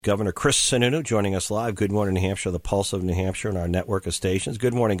Governor Chris Sununu joining us live. Good morning, New Hampshire, the pulse of New Hampshire and our network of stations.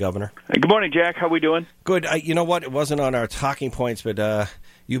 Good morning, Governor. Good morning, Jack. How are we doing? Good. You know what? It wasn't on our talking points, but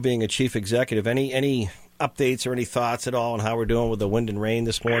you being a chief executive, any updates or any thoughts at all on how we're doing with the wind and rain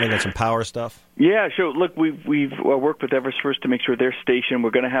this morning and some power stuff? Yeah, sure. Look, we've worked with Eversource to make sure they're stationed.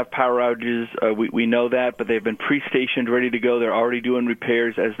 We're going to have power outages. We know that, but they've been pre-stationed, ready to go. They're already doing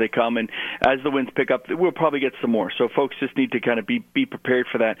repairs as they come, and as the winds pick up, we'll probably get some more. So folks just need to kind of be prepared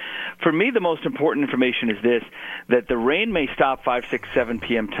for that. For me, the most important information is this, that the rain may stop 5, 6, 7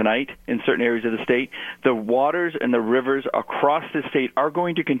 p.m. tonight in certain areas of the state. The waters and the rivers across the state are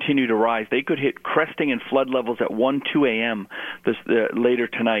going to continue to rise. They could hit cresting and flood levels at 1, 2 a.m. Later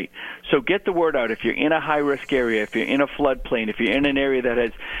tonight. So get the word out. If you're in a high-risk area, if you're in a floodplain, if you're in an area that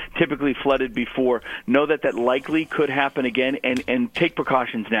has typically flooded before, know that likely could happen again, and take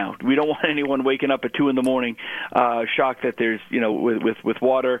precautions now. We don't want anyone waking up at 2 in the morning shocked that there's, with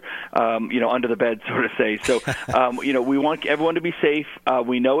water, under the bed, so to say. So, we want everyone to be safe.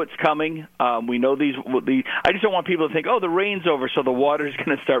 We know it's coming. We know I just don't want people to think, the rain's over, so the water's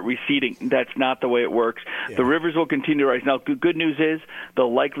going to start receding. That's not the way it works. Yeah. The rivers will continue to rise. Now, good news is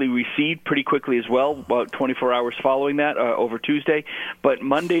they'll likely recede pretty quickly as well, about 24 hours following that over Tuesday. But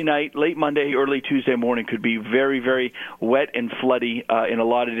Monday night, late Monday, early Tuesday morning could be very, very wet and floody in a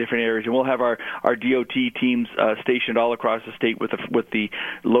lot of different areas. And we'll have our DOT teams stationed all across the state with the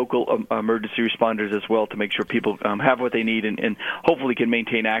local emergency responders as well to make sure people have what they need and hopefully can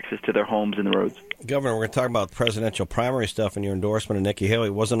maintain access to their homes and the roads. Governor, we're going to talk about presidential primary stuff and your endorsement of Nikki Haley.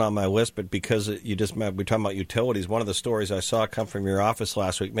 It wasn't on my list, but because we're talking about utilities, one of the stories I saw come from your office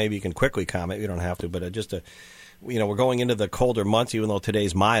last week, maybe you can quickly comment, you don't have to, but we're going into the colder months, even though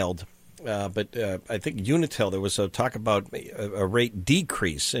today's mild. But I think Unitil, there was a talk about a rate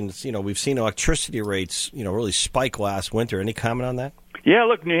decrease, and we've seen electricity rates, really spike last winter. Any comment on that? Yeah,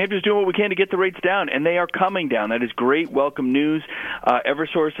 look, New Hampshire's doing what we can to get the rates down, and they are coming down. That is great, welcome news.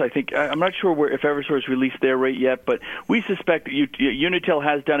 Eversource, I think, I'm not sure if Eversource released their rate yet, but we suspect Unitil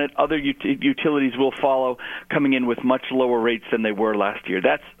has done it. Other utilities will follow, coming in with much lower rates than they were last year.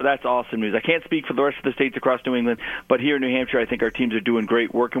 That's awesome news. I can't speak for the rest of the states across New England, but here in New Hampshire, I think our teams are doing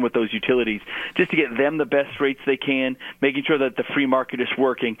great working with those utilities just to get them the best rates they can, making sure that the free market is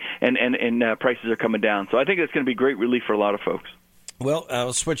working and prices are coming down. So I think that's going to be great relief for a lot of folks. Well,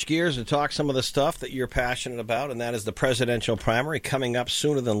 I'll switch gears and talk some of the stuff that you're passionate about, and that is the presidential primary coming up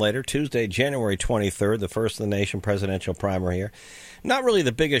sooner than later, Tuesday, January 23rd, the first of the nation presidential primary here. Not really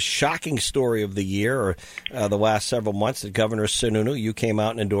the biggest shocking story of the year or the last several months that Governor Sununu, you came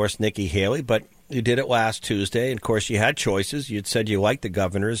out and endorsed Nikki Haley, but you did it last Tuesday, and of course you had choices. You'd said you liked the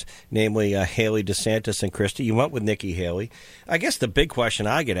governors, namely Haley, DeSantis, and Christie. You went with Nikki Haley. I guess the big question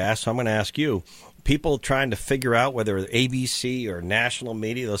I get asked, so I'm going to ask you, people trying to figure out whether ABC or national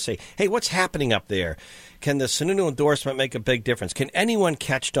media, they'll say, hey, what's happening up there? Can the Sununu endorsement make a big difference? Can anyone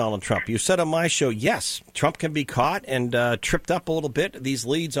catch Donald Trump? You said on my show, yes, Trump can be caught and tripped up a little bit. These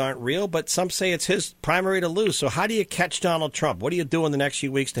leads aren't real, but some say it's his primary to lose. So how do you catch Donald Trump? What do you do in the next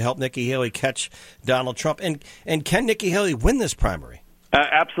few weeks to help Nikki Haley catch Donald Trump? And can Nikki Haley win this primary?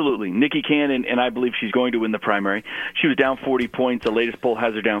 Absolutely. Nikki can, and I believe she's going to win the primary. She was down 40 points. The latest poll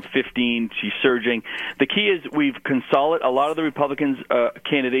has her down 15. She's surging. The key is we've consolidated. A lot of the Republicans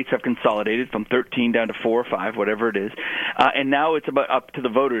candidates have consolidated from 13 down to 4 or 5, whatever it is. And now it's about up to the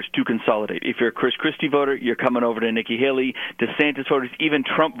voters to consolidate. If you're a Chris Christie voter, you're coming over to Nikki Haley. DeSantis voters, even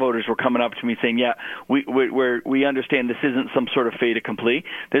Trump voters were coming up to me saying, yeah, we understand this isn't some sort of fait accompli.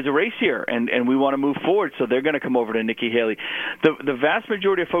 There's a race here, and we want to move forward, so they're going to come over to Nikki Haley. The vast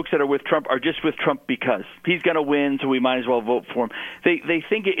majority of folks that are with Trump are just with Trump because he's going to win, so we might as well vote for him. They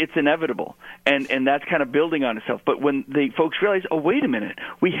think it's inevitable, and that's kind of building on itself. But when the folks realize, oh, wait a minute,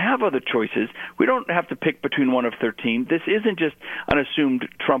 we have other choices. We don't have to pick between one of 13. This isn't just an assumed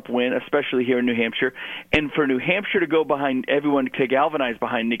Trump win, especially here in New Hampshire. And for New Hampshire to go behind everyone, to galvanize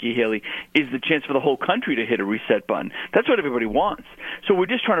behind Nikki Haley, is the chance for the whole country to hit a reset button. That's what everybody wants. So we're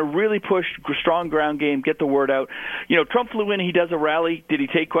just trying to really push strong ground game, get the word out. Trump flew in, he does a rally. Did he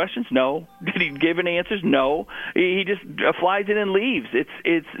take questions? No. Did he give any answers? No. He just flies in and leaves.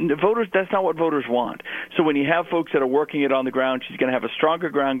 It's voters. That's not what voters want. So when you have folks that are working it on the ground, she's going to have a stronger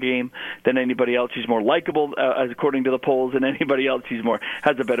ground game than anybody else. She's more likable, according to the polls, than anybody else.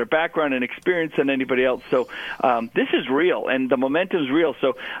 Has a better background and experience than anybody else. So this is real, and the momentum's real.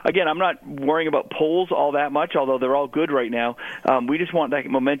 So again, I'm not worrying about polls all that much, although they're all good right now. We just want want that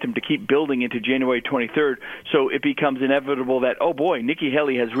momentum to keep building into January 23rd, so it becomes inevitable that, oh boy, Nikki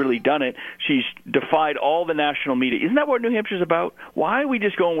Haley has really done it. She's defied all the national media. Isn't that what New Hampshire's about? Why are we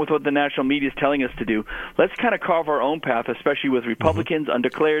just going with what the national media is telling us to do? Let's kind of carve our own path, especially with Republicans,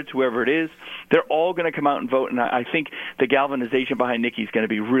 undeclareds, whoever it is. They're all going to come out and vote, and I think the galvanization behind Nikki is going to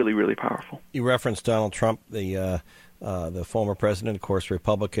be really, really powerful. You referenced Donald Trump, the former president, of course,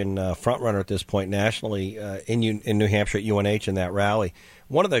 Republican frontrunner at this point nationally in New Hampshire at UNH in that rally.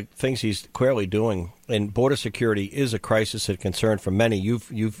 One of the things he's clearly doing, and border security is a crisis and concern for many.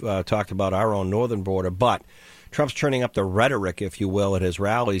 You've talked about our own northern border, but Trump's turning up the rhetoric, if you will, at his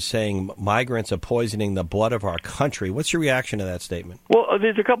rallies, saying migrants are poisoning the blood of our country. What's your reaction to that statement? Well,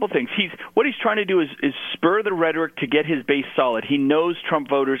 there's a couple things. What he's trying to do is spur the rhetoric to get his base solid. He knows Trump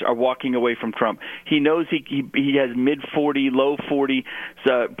voters are walking away from Trump. He knows he has mid-40, low-40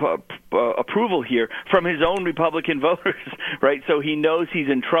 approval here from his own Republican voters, right? So he knows he's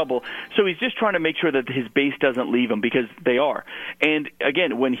in trouble. So he's just trying to make sure that his base doesn't leave him, because they are. And,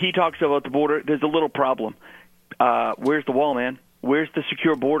 again, when he talks about the border, there's a little problem. Where's the wall, man? Where's the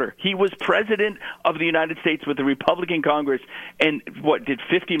secure border? He was president of the United States with the Republican Congress, and did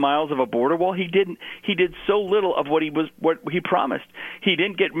 50 miles of a border wall? He didn't. He did so little of what he promised. He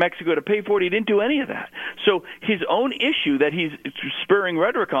didn't get Mexico to pay for it. He didn't do any of that. So his own issue that he's spurring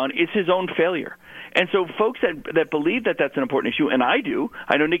rhetoric on is his own failure. And so folks that believe that that's an important issue, and I do,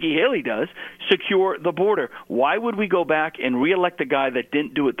 I know Nikki Haley does, secure the border. Why would we go back and reelect a guy that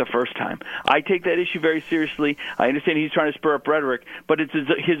didn't do it the first time? I take that issue very seriously. I understand he's trying to spur up rhetoric, but it's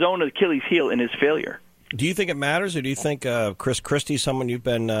his own Achilles heel in his failure. Do you think it matters, or do you think Chris Christie, someone you've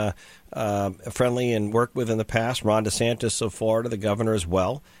been friendly and worked with in the past, Ron DeSantis of Florida, the governor as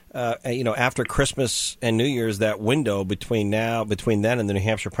well, after Christmas and New Year's, that window between then and the New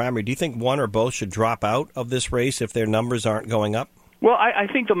Hampshire primary, do you think one or both should drop out of this race if their numbers aren't going up? Well, I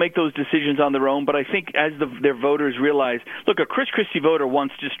think they'll make those decisions on their own, but I think as their voters realize, look, a Chris Christie voter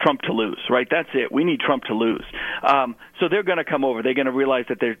wants just Trump to lose, right? That's it. We need Trump to lose. So they're going to come over. They're going to realize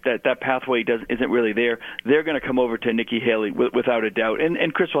that that pathway isn't really there. They're going to come over to Nikki Haley without a doubt,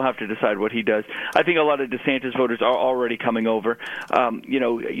 and Chris will have to decide what he does. I think a lot of DeSantis voters are already coming over.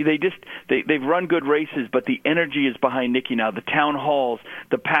 They've run good races, but the energy is behind Nikki now. The town halls,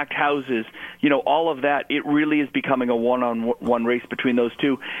 the packed houses, all of that. It really is becoming a one-on-one race between those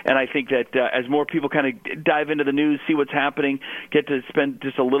two, and I think that as more people kind of dive into the news, see what's happening, get to spend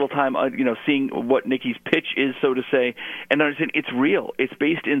just a little time, seeing what Nikki's pitch is, so to say, and understand it's real, it's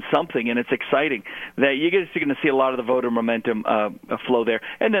based in something, and it's exciting. That you're going to see a lot of the voter momentum flow there,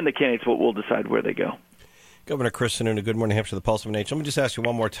 and then the candidates will decide where they go. Governor Chris Sununu, good morning, Hampshire, the Pulse of NH. Let me just ask you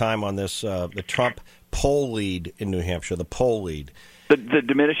one more time on this, the Trump poll lead in New Hampshire, the poll lead. The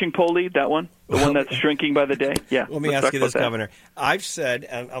diminishing poll lead, that one? The one that's shrinking by the day? Yeah. Let me ask you this, Governor. I've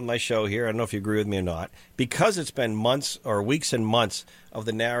said on my show here, I don't know if you agree with me or not, because it's been months or weeks and months of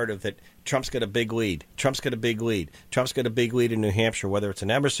the narrative that Trump's got a big lead, Trump's got a big lead, Trump's got a big lead in New Hampshire, whether it's an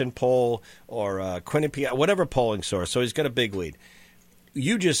Emerson poll or Quinnipiac, whatever polling source. So he's got a big lead.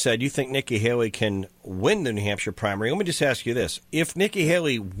 You just said you think Nikki Haley can win the New Hampshire primary. Let me just ask you this. If Nikki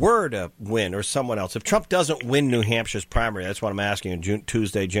Haley were to win, or someone else, if Trump doesn't win New Hampshire's primary, that's what I'm asking on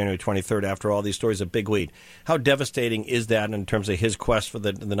Tuesday, January 23rd, after all these stories, a big lead. How devastating is that in terms of his quest for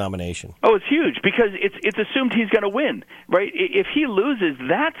the nomination? Oh, it's huge, because it's assumed he's going to win, right? If he loses,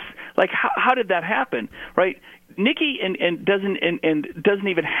 that's like, how did that happen, right? Nikki doesn't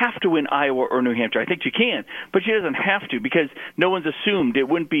even have to win Iowa or New Hampshire. I think she can, but she doesn't have to, because no one's assumed. It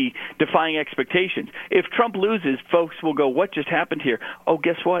wouldn't be defying expectations. If Trump loses, folks will go, what just happened here? Oh,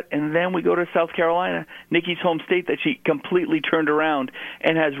 guess what? And then we go to South Carolina, Nikki's home state that she completely turned around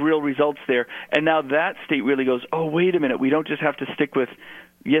and has real results there. And now that state really goes, oh, wait a minute, we don't just have to stick with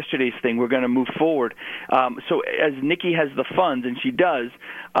yesterday's thing. We're going to move forward. So as Nikki has the funds, and she does,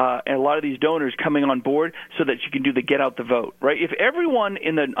 and a lot of these donors coming on board so that she can do the get out the vote, right? If everyone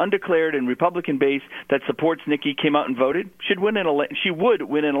in the undeclared and Republican base that supports Nikki came out and voted, she would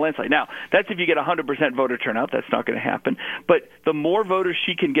win in a landslide. Now, that's if you get 100% voter turnout. That's not going to happen. But the more voters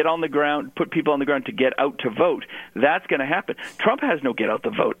she can get on the ground, put people on the ground to get out to vote, that's going to happen. Trump has no get out the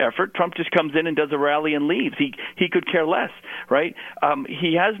vote effort. Trump just comes in and does a rally and leaves. He could care less, right?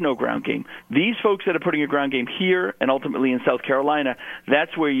 He has no ground game. These folks that are putting a ground game here and ultimately in South Carolina,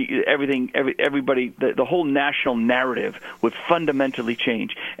 that's where everybody, the whole national narrative would fundamentally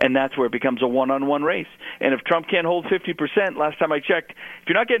change, and that's where it becomes a one-on-one race. And if Trump can't hold 50%, last time I checked, if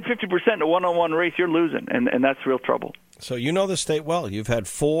you're not getting 50% in a one-on-one race, you're losing, and that's real trouble. So you know the state well. You've had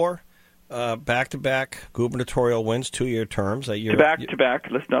 4 back-to-back gubernatorial wins, 2-year terms. Back-to-back.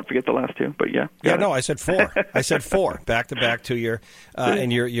 Let's not forget the last two. But yeah. No, I said 4. I said 4. Back-to-back 2-year,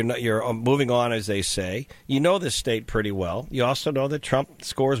 and you're moving on, as they say. You know this state pretty well. You also know that Trump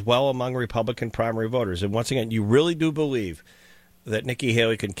scores well among Republican primary voters. And once again, you really do believe that Nikki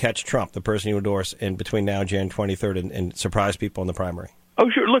Haley can catch Trump, the person you endorse, in between now and January 23rd, and surprise people in the primary. Oh,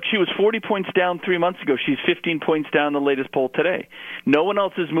 sure. Look, she was 40 points down 3 months ago. She's 15 points down the latest poll today. No one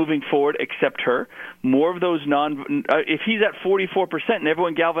else is moving forward except her. More of those if he's at 44% and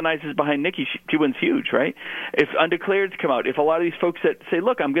everyone galvanizes behind Nikki, she wins huge, right? If undeclareds come out, if a lot of these folks that say,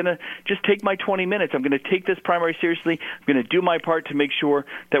 look, I'm going to just take my 20 minutes, I'm going to take this primary seriously, I'm going to do my part to make sure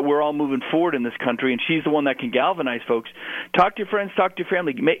that we're all moving forward in this country, and she's the one that can galvanize folks. Talk to your friends, talk to your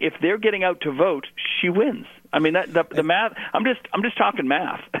family. If they're getting out to vote, she wins. I mean, the math. I'm just talking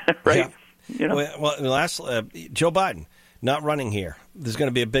math, right? Yeah. You know? Well, Joe Biden not running here. There's going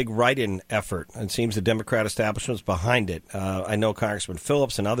to be a big write-in effort. It seems the Democrat establishment's behind it. I know Congressman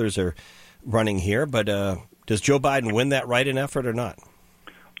Phillips and others are running here, but does Joe Biden win that write-in effort or not?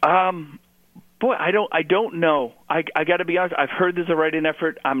 Boy, I don't know. I got to be honest. I've heard there's a write-in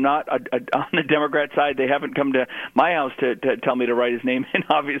effort. I'm not on the Democrat side. They haven't come to my house to tell me to write his name in,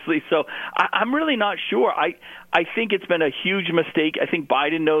 obviously. So I'm really not sure. I think it's been a huge mistake. I think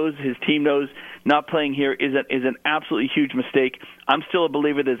Biden knows, his team knows, not playing here is an absolutely huge mistake. I'm still a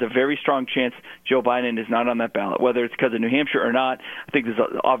believer there's a very strong chance Joe Biden is not on that ballot, whether it's because of New Hampshire or not. I think there's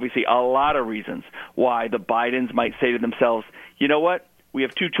obviously a lot of reasons why the Bidens might say to themselves, you know what? We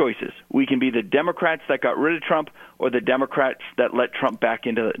have two choices. We can be the Democrats that got rid of Trump, or the Democrats that let Trump back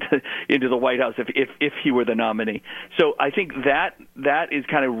into the White House if he were the nominee. So I think that is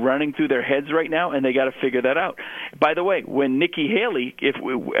kind of running through their heads right now, and they got to figure that out. By the way, when Nikki Haley,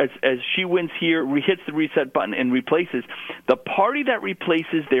 as she wins here, hits the reset button and replaces the party that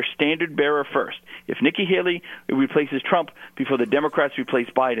replaces their standard bearer first. If Nikki Haley replaces Trump before the Democrats replace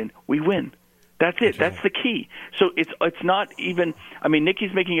Biden, we win. That's it. That's the key. So it's not even – I mean,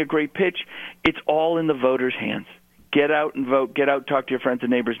 Nikki's making a great pitch. It's all in the voters' hands. Get out and vote. Get out, talk to your friends and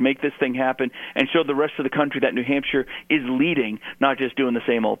neighbors. Make this thing happen and show the rest of the country that New Hampshire is leading, not just doing the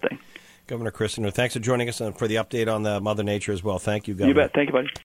same old thing. Governor Chris Sununu, thanks for joining us and for the update on the Mother Nature as well. Thank you, Governor. You bet. Thank you, buddy.